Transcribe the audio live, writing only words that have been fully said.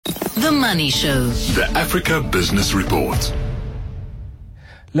The Money Show. The Africa Business Report.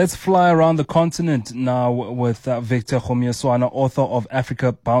 Let's fly around the continent now with Victor Gomeeswana, author of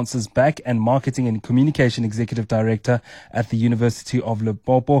Africa Bounces Back and Marketing and Communication Executive Director at the University of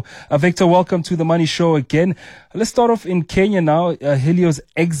Limpopo. Victor, welcome to The Money Show again. Let's start off in Kenya now. Helios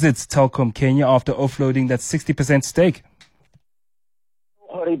exits Telkom Kenya after offloading that 60% stake.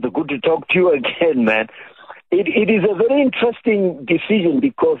 Good to talk to you again, man. It is a very interesting decision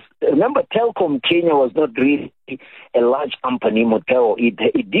because, remember, Telkom Kenya was not really a large company, Motero.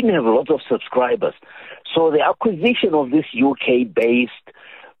 It didn't have lots of subscribers. So the acquisition of this UK-based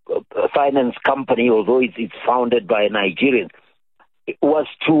finance company, although it's founded by Nigerians, was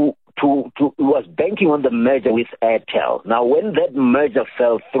was banking on the merger with Airtel. Now, when that merger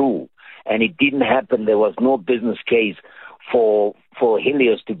fell through and it didn't happen, there was no business case for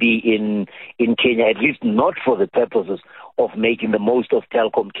Helios to be in Kenya, at least not for the purposes of making the most of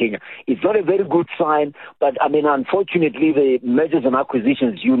Telkom Kenya. It's not a very good sign, but I mean, unfortunately, the mergers and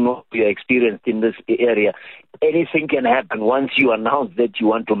acquisitions, you're experienced in this area. Anything can happen once you announce that you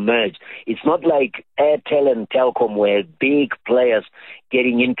want to merge. It's not like Airtel and Telkom were big players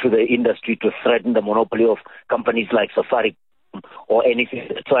getting into the industry to threaten the monopoly of companies like Safaricom or anything.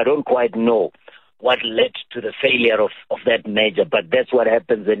 So I don't quite know what led to the failure of that merger, but that's what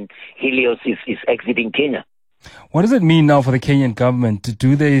happens when Helios is exiting Kenya. What does it mean now for the Kenyan government?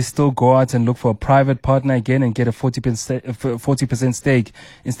 Do they still go out and look for a private partner again and get a 40% stake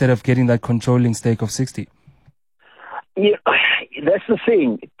instead of getting that controlling stake of 60%? Yeah, that's the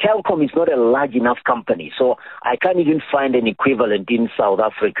thing. Telkom is not a large enough company, so I can't even find an equivalent in South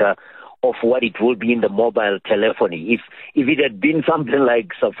Africa of what it will be in the mobile telephony. If it had been something like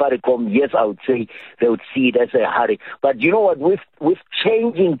Safaricom, yes, I would say they would see it as a hurry. But you know what, with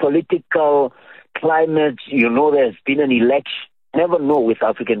changing political climate, there's been an election. Never know with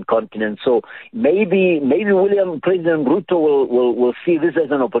African continent. So maybe President Ruto will see this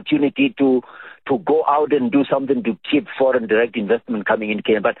as an opportunity to go out and do something to keep foreign direct investment coming in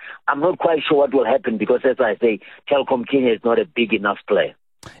Kenya. But I'm not quite sure what will happen because, as I say, Telkom Kenya is not a big enough player.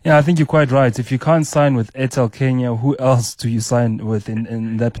 Yeah, I think you're quite right. If you can't sign with Airtel Kenya, who else do you sign with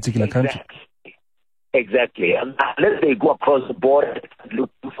in that particular country? Exactly. Unless they go across the border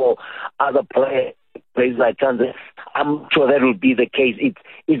looking for other places like Tanzania, I'm sure that will be the case.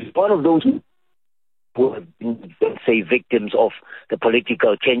 It's one of those who have been, let's say, victims of the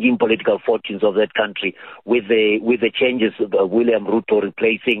changing political fortunes of that country with the changes of William Ruto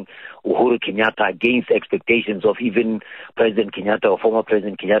replacing Uhuru Kenyatta against expectations of even President Kenyatta or former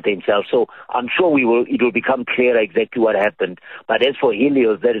President Kenyatta himself. So I'm sure it will become clear exactly what happened. But as for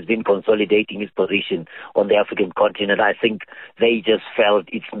Helios, that has been consolidating his position on the African continent. I think they just felt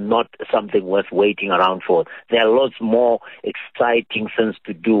it's not something worth waiting around for. There are lots more exciting things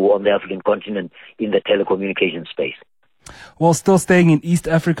to do on the African continent in the telecommunications space. Well, still staying in East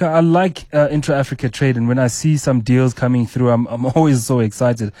Africa, I like intra-Africa trade, and when I see some deals coming through, I'm always so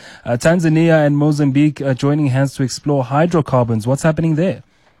excited. Tanzania and Mozambique are joining hands to explore hydrocarbons. What's happening there?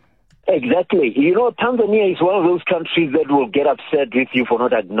 Exactly. Tanzania is one of those countries that will get upset with you for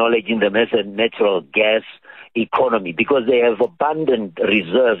not acknowledging them as a natural gas economy because they have abundant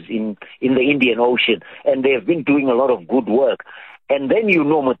reserves in the Indian Ocean, and they have been doing a lot of good work. And then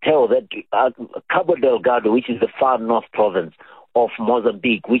Moteo, that Cabo Delgado, which is the far north province of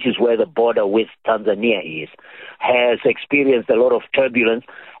Mozambique, which is where the border with Tanzania is, has experienced a lot of turbulence.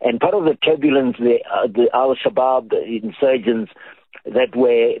 And part of the turbulence, the Al-Shabaab insurgents that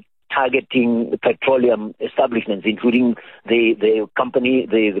were targeting petroleum establishments, including the company,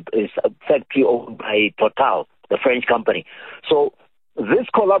 the factory owned by Total, the French company. So this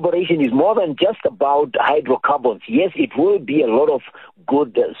collaboration is more than just about hydrocarbons. Yes, it will be a lot of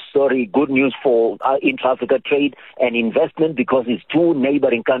good news for intra-Africa trade and investment because it's two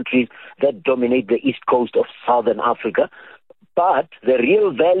neighboring countries that dominate the east coast of southern Africa. But the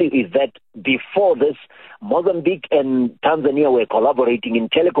real value is that before this, Mozambique and Tanzania were collaborating in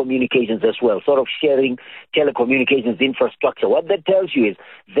telecommunications as well, sort of sharing telecommunications infrastructure. What that tells you is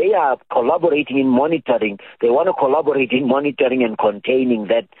they are collaborating in monitoring. They want to collaborate in monitoring and containing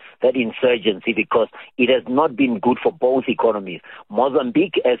that insurgency because it has not been good for both economies.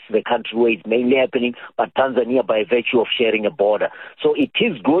 Mozambique as the country where it's mainly happening, but Tanzania by virtue of sharing a border. So it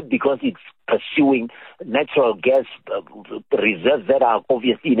is good because it's pursuing natural gas reserves that are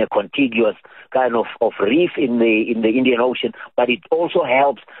obviously in a contiguous deciduous kind of reef in the Indian Ocean, but it also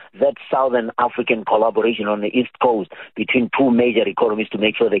helps that Southern African collaboration on the East Coast between two major economies to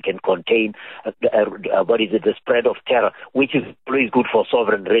make sure they can contain the spread of terror, which is always good for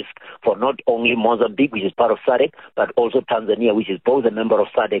sovereign risk for not only Mozambique, which is part of SADC, but also Tanzania, which is both a member of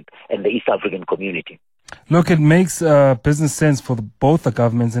SADC and the East African Community. Look, it makes business sense for both the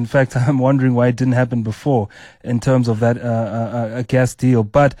governments. In fact, I'm wondering why it didn't happen before in terms of that a gas deal.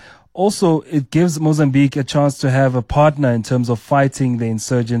 But also, it gives Mozambique a chance to have a partner in terms of fighting the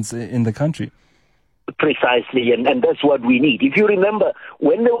insurgents in the country. Precisely, and that's what we need. If you remember,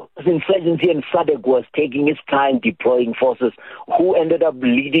 when there was insurgency and SADC was taking its time deploying forces, who ended up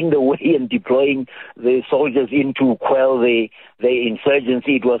leading the way and deploying the soldiers in to quell the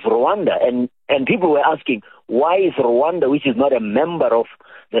insurgency? It was Rwanda. And people were asking, why is Rwanda, which is not a member of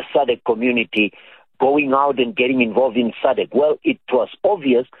the SADC community, going out and getting involved in SADC? Well, it was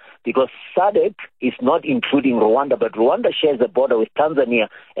obvious because SADC is not including Rwanda, but Rwanda shares a border with Tanzania,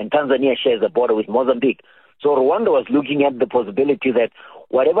 and Tanzania shares a border with Mozambique. So Rwanda was looking at the possibility that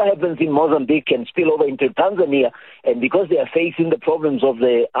whatever happens in Mozambique can spill over into Tanzania, and because they are facing the problems of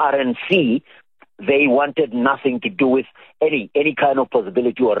the RNC, they wanted nothing to do with any kind of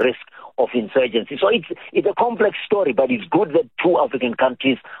possibility or risk of insurgency. So it's a complex story, but it's good that two African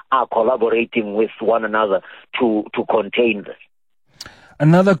countries are collaborating with one another to contain this.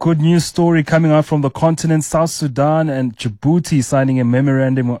 Another good news story coming out from the continent: South Sudan and Djibouti signing a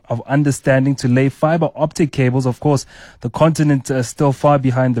memorandum of understanding to lay fiber optic cables. Of course, the continent is still far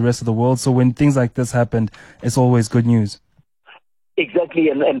behind the rest of the world, so when things like this happen, it's always good news. Exactly,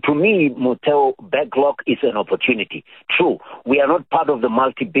 and to me, Muteo, backlog is an opportunity. True, we are not part of the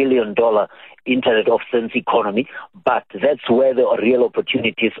multi-billion-dollar Internet of Things economy, but that's where the real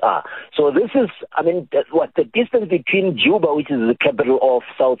opportunities are. So this is, the distance between Juba, which is the capital of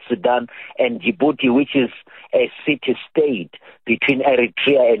South Sudan, and Djibouti, which is a city-state between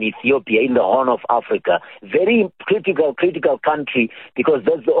Eritrea and Ethiopia in the Horn of Africa. Very critical country, because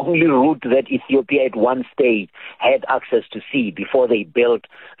that's the only route that Ethiopia at one stage had access to sea before they built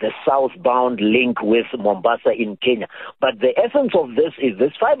the southbound link with Mombasa in Kenya. But the essence of this is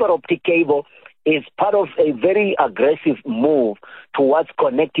this fiber optic cable is part of a very aggressive move towards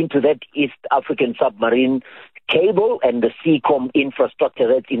connecting to that East African submarine cable and the Seacom infrastructure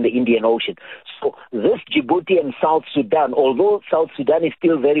that's in the Indian Ocean. So this Djibouti and South Sudan, although South Sudan is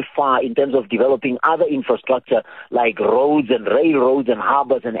still very far in terms of developing other infrastructure like roads and railroads and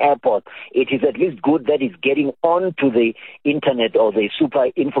harbors and airports, it is at least good that it's getting onto the internet or the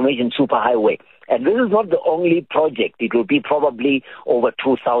information superhighway. And this is not the only project. It will be probably over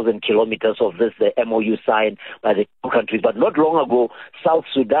 2,000 kilometers of this, the MOU signed by the two countries. But not long ago, South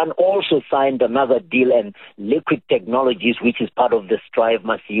Sudan also signed another deal, and Liquid Technologies, which is part of the Strive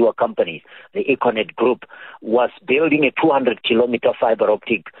Masiyiwa companies, the Econet Group, was building a 200-kilometer fiber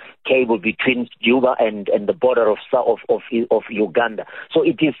optic cable between Juba and the border of Uganda. So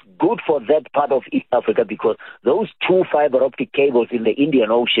it is good for that part of East Africa, because those two fiber optic cables in the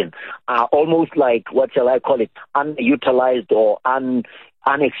Indian Ocean are almost like, what shall I call it, unutilized or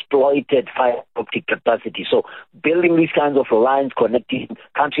unexploited fiber optic capacity. So building these kinds of lines connecting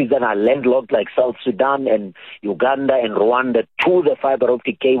countries that are landlocked like South Sudan and Uganda and Rwanda to the fiber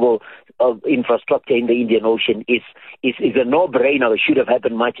optic cable infrastructure in the Indian Ocean is a no-brainer. It should have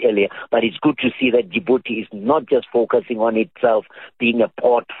happened much earlier, but it's good to see that Djibouti is not just focusing on itself being a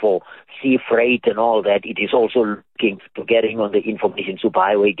port for sea freight and all that. It is also looking to getting on the information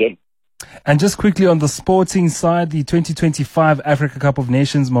superhighway again. And just quickly on the sporting side, the 2025 Africa Cup of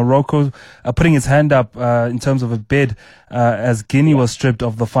Nations, Morocco putting its hand up in terms of a bid as Guinea was stripped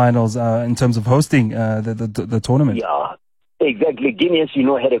of the finals in terms of hosting the tournament. Yeah. Exactly. Guineans,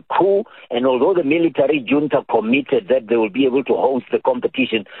 had a coup, and although the military junta committed that they will be able to host the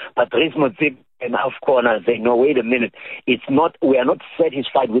competition, Patrice Motsepe and AFCON and say, no, wait a minute, we are not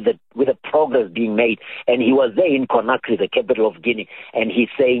satisfied with the progress being made. And he was there in Conakry, the capital of Guinea, and he's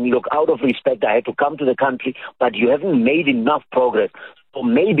saying, look, out of respect, I had to come to the country, but you haven't made enough progress. So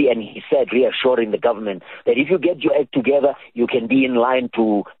maybe, and he said, reassuring the government, that if you get your act together, you can be in line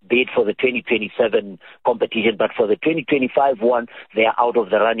to bid for the 2027 competition. But for the 2025 one, they are out of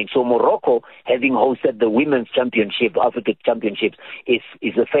the running. So Morocco, having hosted the Women's Championship, Africa Championships, is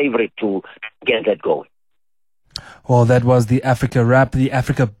a favorite to get that going. Well, that was the Africa Wrap, the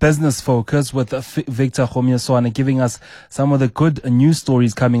Africa Business Focus with Victor Khomyeswana, giving us some of the good news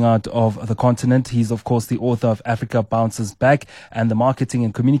stories coming out of the continent. He's, of course, the author of Africa Bounces Back and the Marketing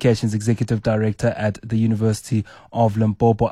and Communications Executive Director at the University of Limpopo.